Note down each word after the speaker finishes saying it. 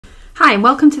Hi and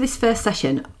welcome to this first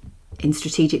session in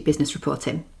Strategic Business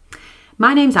Reporting.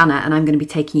 My name's Anna and I'm going to be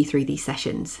taking you through these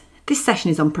sessions. This session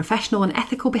is on professional and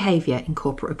ethical behaviour in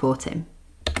corporate reporting.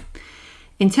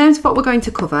 In terms of what we're going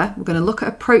to cover, we're going to look at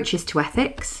approaches to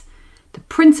ethics, the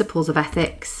principles of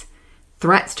ethics,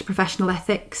 threats to professional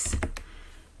ethics,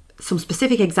 some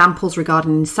specific examples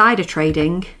regarding insider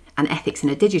trading and ethics in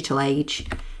a digital age,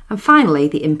 and finally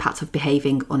the impact of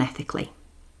behaving unethically.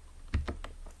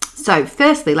 So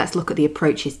firstly, let's look at the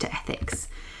approaches to ethics.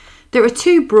 There are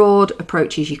two broad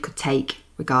approaches you could take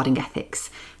regarding ethics.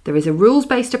 There is a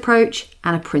rules-based approach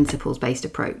and a principles-based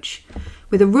approach.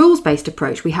 With a rules-based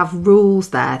approach, we have rules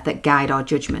there that guide our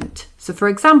judgment. So for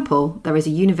example, there is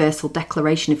a Universal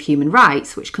Declaration of Human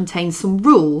Rights which contains some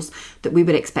rules that we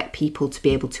would expect people to be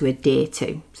able to adhere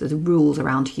to. So the rules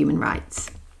around human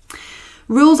rights.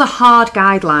 Rules are hard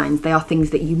guidelines. They are things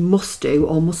that you must do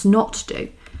or must not do.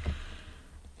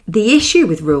 The issue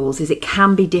with rules is it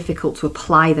can be difficult to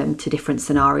apply them to different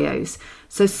scenarios.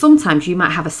 So sometimes you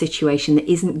might have a situation that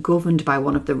isn't governed by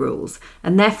one of the rules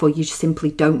and therefore you just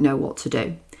simply don't know what to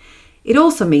do. It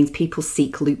also means people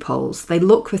seek loopholes. They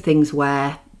look for things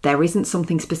where there isn't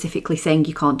something specifically saying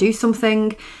you can't do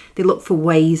something. They look for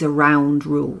ways around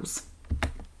rules.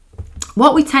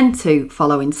 What we tend to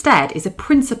follow instead is a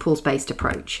principles-based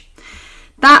approach.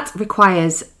 That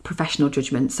requires professional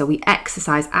judgment. So we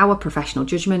exercise our professional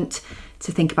judgment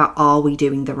to think about, are we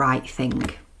doing the right thing?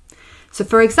 So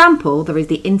for example, there is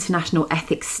the International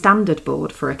Ethics Standard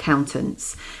Board for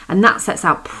accountants, and that sets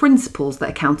out principles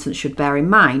that accountants should bear in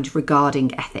mind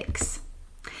regarding ethics.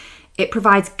 It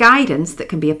provides guidance that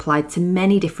can be applied to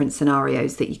many different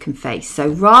scenarios that you can face. So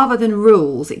rather than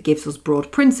rules, it gives us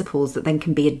broad principles that then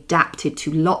can be adapted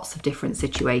to lots of different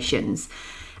situations,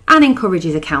 and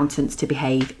encourages accountants to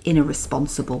behave in a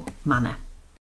responsible manner.